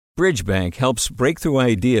Bridgebank helps breakthrough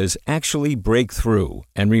ideas actually break through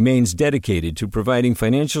and remains dedicated to providing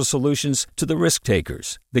financial solutions to the risk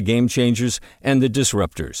takers, the game changers, and the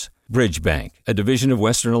disruptors. Bridgebank, a division of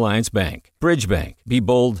Western Alliance Bank. Bridgebank. Be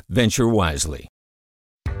bold, venture wisely.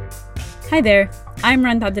 Hi there, I'm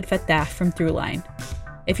Rand Abdel-Fattah from Throughline.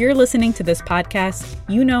 If you're listening to this podcast,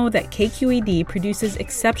 you know that KQED produces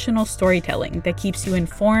exceptional storytelling that keeps you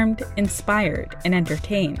informed, inspired, and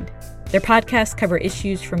entertained. Their podcasts cover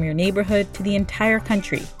issues from your neighborhood to the entire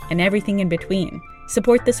country and everything in between.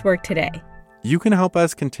 Support this work today. You can help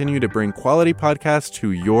us continue to bring quality podcasts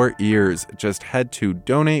to your ears. Just head to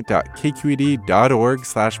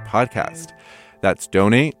donate.kqed.org/podcast. That's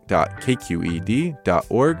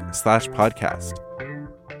donate.kqed.org/podcast.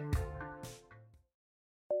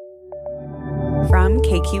 From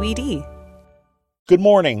KQED. Good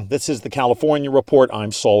morning. This is the California Report.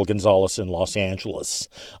 I'm Saul Gonzalez in Los Angeles.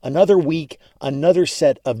 Another week, another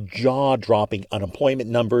set of jaw-dropping unemployment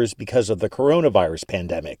numbers because of the coronavirus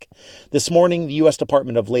pandemic. This morning, the U.S.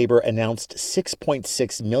 Department of Labor announced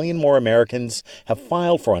 6.6 million more Americans have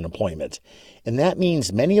filed for unemployment. And that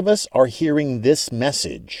means many of us are hearing this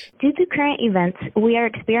message. Due to current events, we are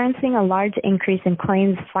experiencing a large increase in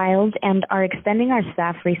claims filed and are extending our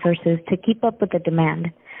staff resources to keep up with the demand.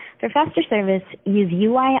 For faster service, use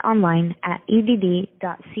UI online at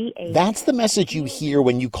edd.ca. That's the message you hear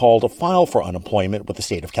when you call to file for unemployment with the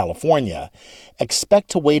state of California.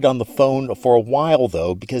 Expect to wait on the phone for a while,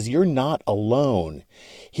 though, because you're not alone.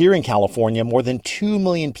 Here in California, more than 2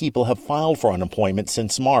 million people have filed for unemployment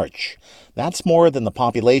since March. That's more than the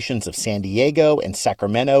populations of San Diego and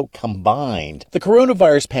Sacramento combined. The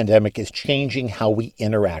coronavirus pandemic is changing how we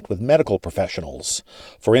interact with medical professionals.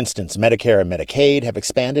 For instance, Medicare and Medicaid have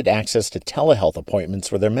expanded access to telehealth appointments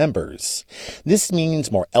for their members. This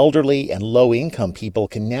means more elderly and low-income people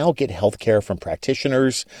can now get health care from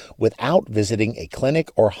practitioners without visiting a clinic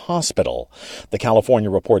or hospital. The California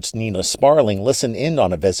Report's Nina Sparling listened in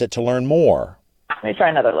on a visit to learn more. Let me try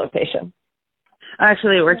another location.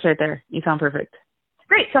 Actually, it works right there. You sound perfect.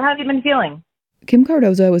 Great. So how have you been feeling? Kim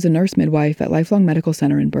Cardozo is a nurse midwife at Lifelong Medical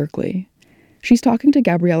Center in Berkeley. She's talking to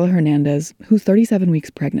Gabriela Hernandez, who's 37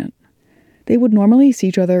 weeks pregnant. They would normally see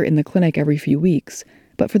each other in the clinic every few weeks,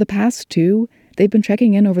 but for the past 2, they've been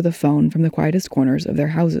checking in over the phone from the quietest corners of their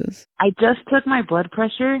houses. I just took my blood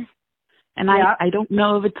pressure, and I don't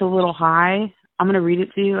know if it's a little high. I'm going to read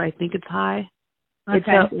it to you. I think it's high. Okay. It's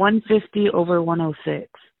at 150/106.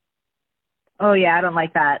 Oh, yeah, I don't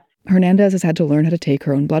like that. Hernandez has had to learn how to take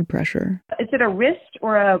her own blood pressure. Is it a wrist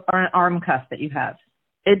or an arm cuff that you have?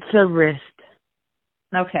 It's a wrist.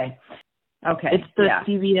 Okay. It's the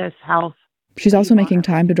CVS Health. She's also making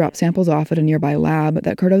time to drop samples off at a nearby lab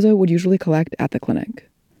that Cardozo would usually collect at the clinic.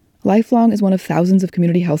 Lifelong is one of thousands of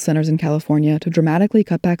community health centers in California to dramatically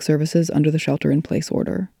cut back services under the shelter-in-place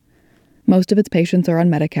order. Most of its patients are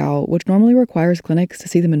on Medi-Cal, which normally requires clinics to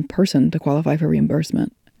see them in person to qualify for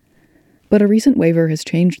reimbursement. But a recent waiver has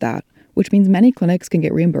changed that, which means many clinics can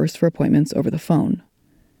get reimbursed for appointments over the phone.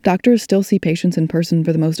 Doctors still see patients in person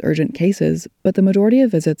for the most urgent cases, but the majority of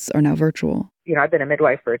visits are now virtual. I've been a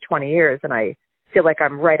midwife for 20 years, and I feel like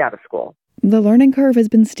I'm right out of school. The learning curve has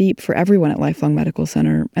been steep for everyone at Lifelong Medical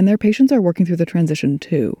Center, and their patients are working through the transition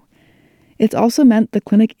too. It's also meant the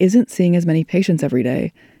clinic isn't seeing as many patients every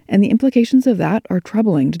day, and the implications of that are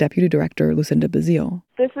troubling to Deputy Director Lucinda Bazile.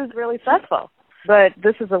 This is really stressful. But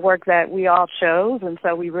this is the work that we all chose, and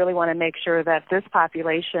so we really want to make sure that this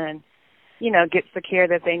population, gets the care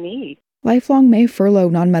that they need. Lifelong may furlough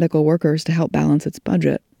non-medical workers to help balance its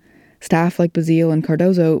budget. Staff like Bazile and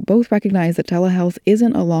Cardozo both recognize that telehealth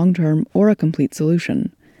isn't a long-term or a complete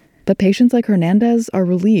solution. But patients like Hernandez are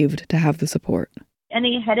relieved to have the support.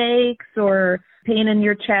 Any headaches or pain in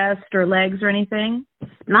your chest or legs or anything?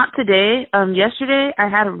 Not today. Yesterday, I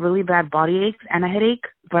had a really bad body ache and a headache,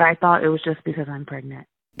 but I thought it was just because I'm pregnant.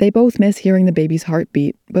 They both miss hearing the baby's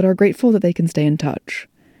heartbeat, but are grateful that they can stay in touch.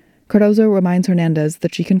 Cardozo reminds Hernandez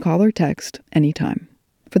that she can call or text anytime.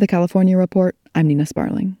 For the California Report, I'm Nina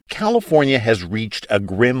Sparling. California has reached a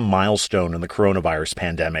grim milestone in the coronavirus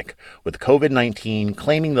pandemic, with COVID-19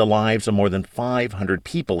 claiming the lives of more than 500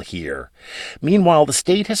 people here. Meanwhile, the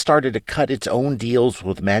state has started to cut its own deals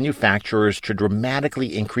with manufacturers to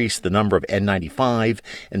dramatically increase the number of N95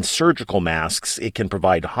 and surgical masks it can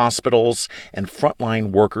provide hospitals and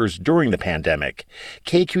frontline workers during the pandemic.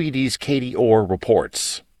 KQED's Katie Orr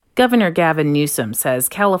reports. Governor Gavin Newsom says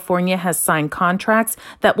California has signed contracts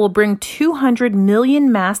that will bring 200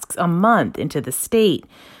 million masks a month into the state.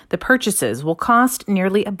 The purchases will cost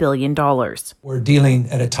nearly $1 billion. We're dealing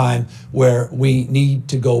at a time where we need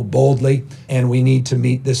to go boldly and we need to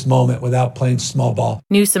meet this moment without playing small ball.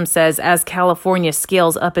 Newsom says as California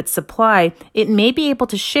scales up its supply, it may be able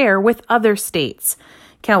to share with other states.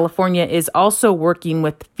 California is also working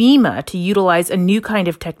with FEMA to utilize a new kind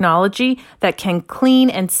of technology that can clean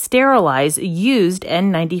and sterilize used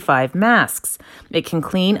N95 masks. It can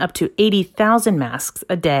clean up to 80,000 masks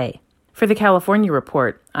a day. For the California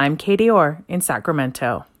Report, I'm Katie Orr in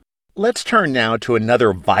Sacramento. Let's turn now to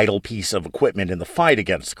another vital piece of equipment in the fight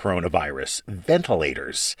against coronavirus,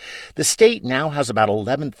 ventilators. The state now has about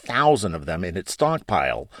 11,000 of them in its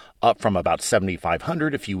stockpile, up from about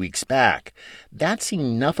 7,500 a few weeks back. That's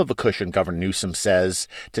enough of a cushion, Governor Newsom says,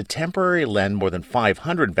 to temporarily lend more than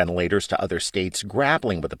 500 ventilators to other states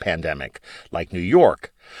grappling with the pandemic, like New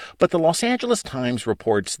York. But the Los Angeles Times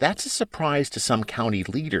reports that's a surprise to some county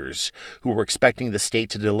leaders who were expecting the state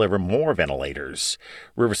to deliver more ventilators.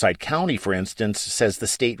 Riverside County, for instance, says the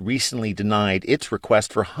state recently denied its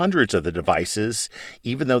request for hundreds of the devices,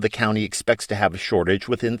 even though the county expects to have a shortage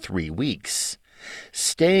within 3 weeks.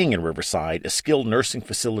 Staying in Riverside, a skilled nursing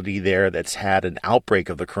facility there that's had an outbreak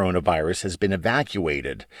of the coronavirus has been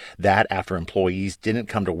evacuated. That after employees didn't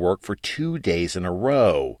come to work for 2 days in a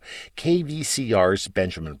row. KVCR's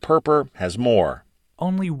Benjamin Purper has more.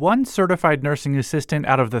 Only one certified nursing assistant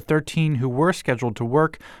out of the 13 who were scheduled to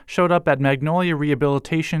work showed up at Magnolia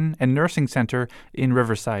Rehabilitation and Nursing Center in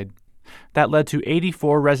Riverside. That led to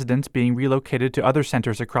 84 residents being relocated to other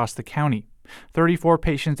centers across the county. 34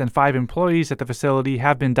 patients and 5 employees at the facility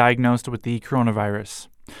have been diagnosed with the coronavirus.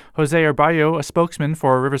 Jose Arballo, a spokesman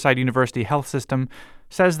for Riverside University Health System,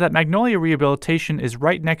 says that Magnolia Rehabilitation is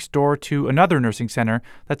right next door to another nursing center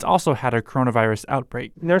that's also had a coronavirus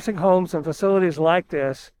outbreak. Nursing homes and facilities like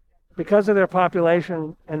this, because of their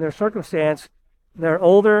population and their circumstance, they're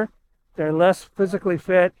older, they're less physically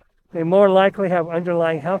fit, they more likely have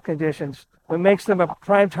underlying health conditions, what makes them a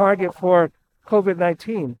prime target for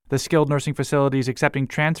COVID-19. The skilled nursing facilities accepting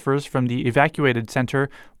transfers from the evacuated center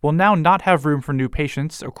will now not have room for new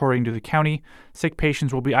patients, according to the county. Sick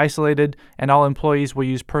patients will be isolated, and all employees will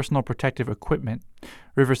use personal protective equipment.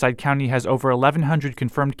 Riverside County has over 1,100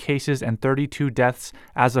 confirmed cases and 32 deaths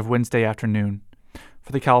as of Wednesday afternoon.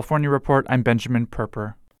 For the California Report, I'm Benjamin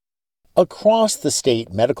Purper. Across the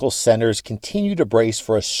state, medical centers continue to brace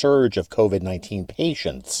for a surge of COVID-19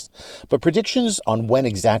 patients, but predictions on when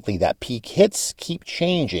exactly that peak hits keep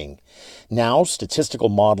changing. Now, statistical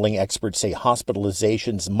modeling experts say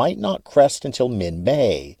hospitalizations might not crest until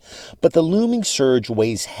mid-May, but the looming surge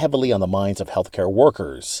weighs heavily on the minds of healthcare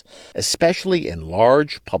workers, especially in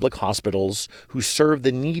large public hospitals who serve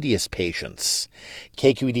the neediest patients.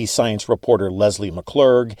 KQED Science reporter Lesley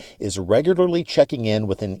McClurg is regularly checking in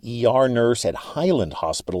with an ER nurse at Highland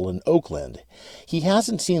Hospital in Oakland. He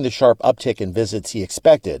hasn't seen the sharp uptick in visits he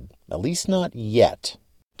expected, at least not yet.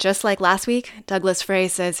 Just like last week, Douglas Frey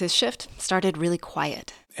says his shift started really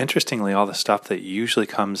quiet. Interestingly, all the stuff that usually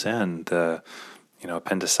comes in, the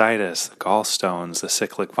appendicitis, the gallstones, the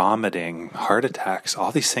cyclic vomiting, heart attacks,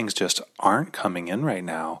 all these things just aren't coming in right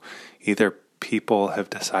now. Either people have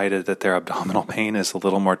decided that their abdominal pain is a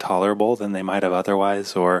little more tolerable than they might have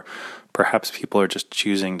otherwise, or perhaps people are just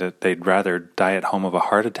choosing that they'd rather die at home of a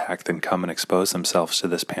heart attack than come and expose themselves to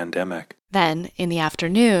this pandemic. Then, in the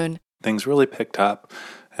afternoon, things really picked up,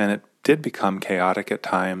 and it did become chaotic at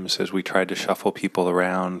times as we tried to shuffle people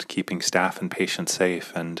around, keeping staff and patients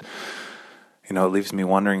safe. And, it leaves me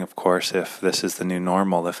wondering, of course, if this is the new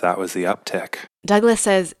normal, if that was the uptick. Douglas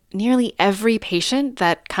says nearly every patient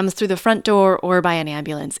that comes through the front door or by an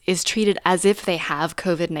ambulance is treated as if they have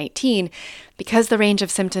COVID-19 because the range of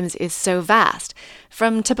symptoms is so vast,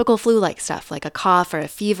 from typical flu-like stuff like a cough or a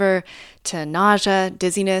fever to nausea,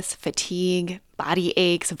 dizziness, fatigue, body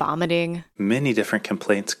aches, vomiting. Many different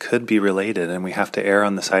complaints could be related, and we have to err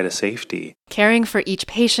on the side of safety. Caring for each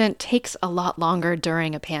patient takes a lot longer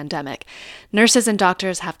during a pandemic. Nurses and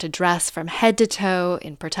doctors have to dress from head to toe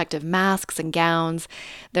in protective masks and gowns.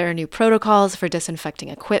 There are new protocols for disinfecting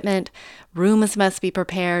equipment. Rooms must be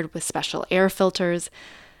prepared with special air filters.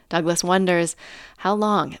 Douglas wonders how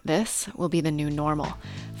long this will be the new normal.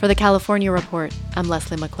 For the California Report, I'm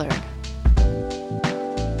Lesley McClurg.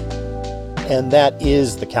 And that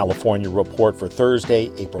is the California Report for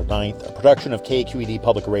Thursday, April 9th, a production of KQED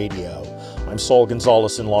Public Radio. I'm Saul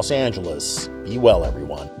Gonzalez in Los Angeles. Be well,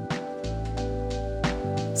 everyone.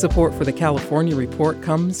 Support for the California Report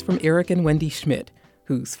comes from Eric and Wendy Schmidt,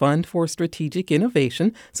 whose Fund for Strategic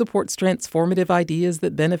Innovation supports transformative ideas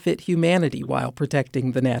that benefit humanity while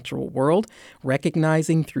protecting the natural world,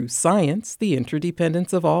 recognizing through science the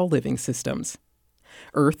interdependence of all living systems.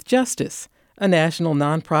 Earth Justice, a national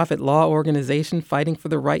nonprofit law organization fighting for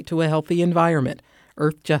the right to a healthy environment.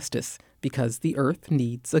 Earth Justice, because the earth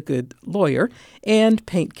needs a good lawyer. And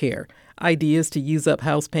Paint Care, ideas to use up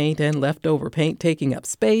house paint and leftover paint taking up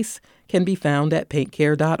space, can be found at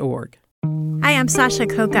paintcare.org. Hi, I'm Sasha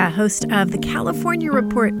Coca, host of the California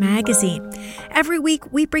Report magazine. Every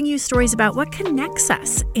week, we bring you stories about what connects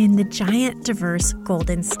us in the giant, diverse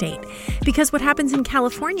Golden State. Because what happens in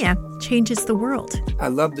California changes the world. I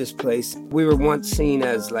love this place. We were once seen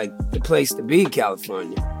as like the place to be,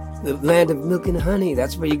 California. The land of milk and honey.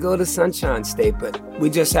 That's where you go to Sunshine State, but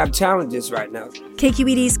we just have challenges right now.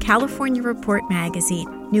 KQED's California Report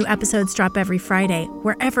magazine. New episodes drop every Friday,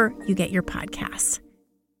 wherever you get your podcasts.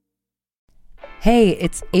 Hey,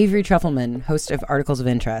 it's Avery Trufelman, host of Articles of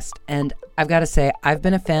Interest. And I've got to say, I've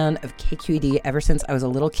been a fan of KQED ever since I was a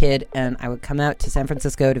little kid and I would come out to San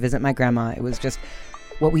Francisco to visit my grandma. It was just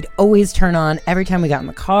what we'd always turn on every time we got in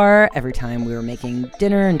the car, every time we were making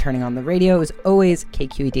dinner and turning on the radio. It was always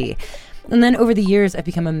KQED. And then over the years, I've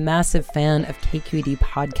become a massive fan of KQED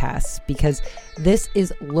podcasts because this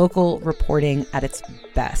is local reporting at its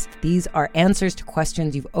best. These are answers to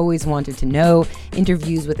questions you've always wanted to know,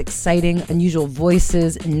 interviews with exciting, unusual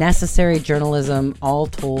voices, necessary journalism, all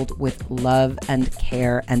told with love and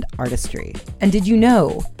care and artistry. And did you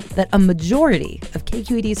know that a majority of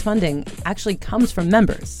KQED's funding actually comes from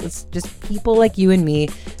members? It's just people like you and me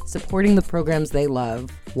supporting the programs they love,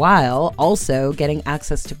 while also getting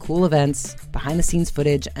access to cool events, behind-the-scenes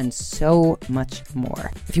footage, and so much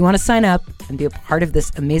more. If you want to sign up and be a part of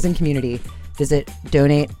this amazing community, visit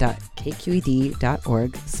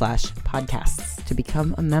donate.kqed.org/podcasts to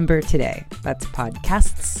become a member today. That's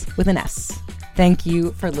podcasts with an S. Thank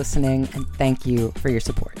you for listening, and thank you for your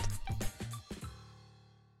support.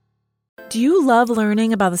 Do you love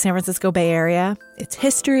learning about the San Francisco Bay Area? Its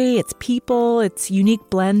history, its people, its unique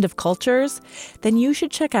blend of cultures? Then you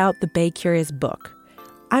should check out the Bay Curious book.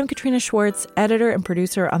 I'm Katrina Schwartz, editor and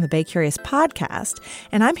producer on the Bay Curious podcast,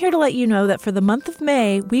 and I'm here to let you know that for the month of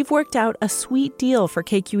May, we've worked out a sweet deal for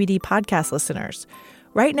KQED podcast listeners.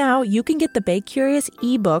 Right now, you can get the Bay Curious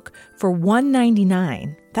ebook for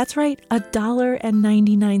 $1.99. That's right,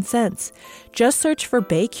 $1.99. Just search for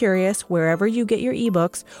Bay Curious wherever you get your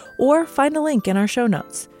ebooks or find a link in our show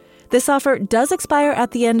notes. This offer does expire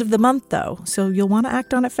at the end of the month, though, so you'll want to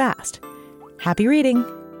act on it fast. Happy reading!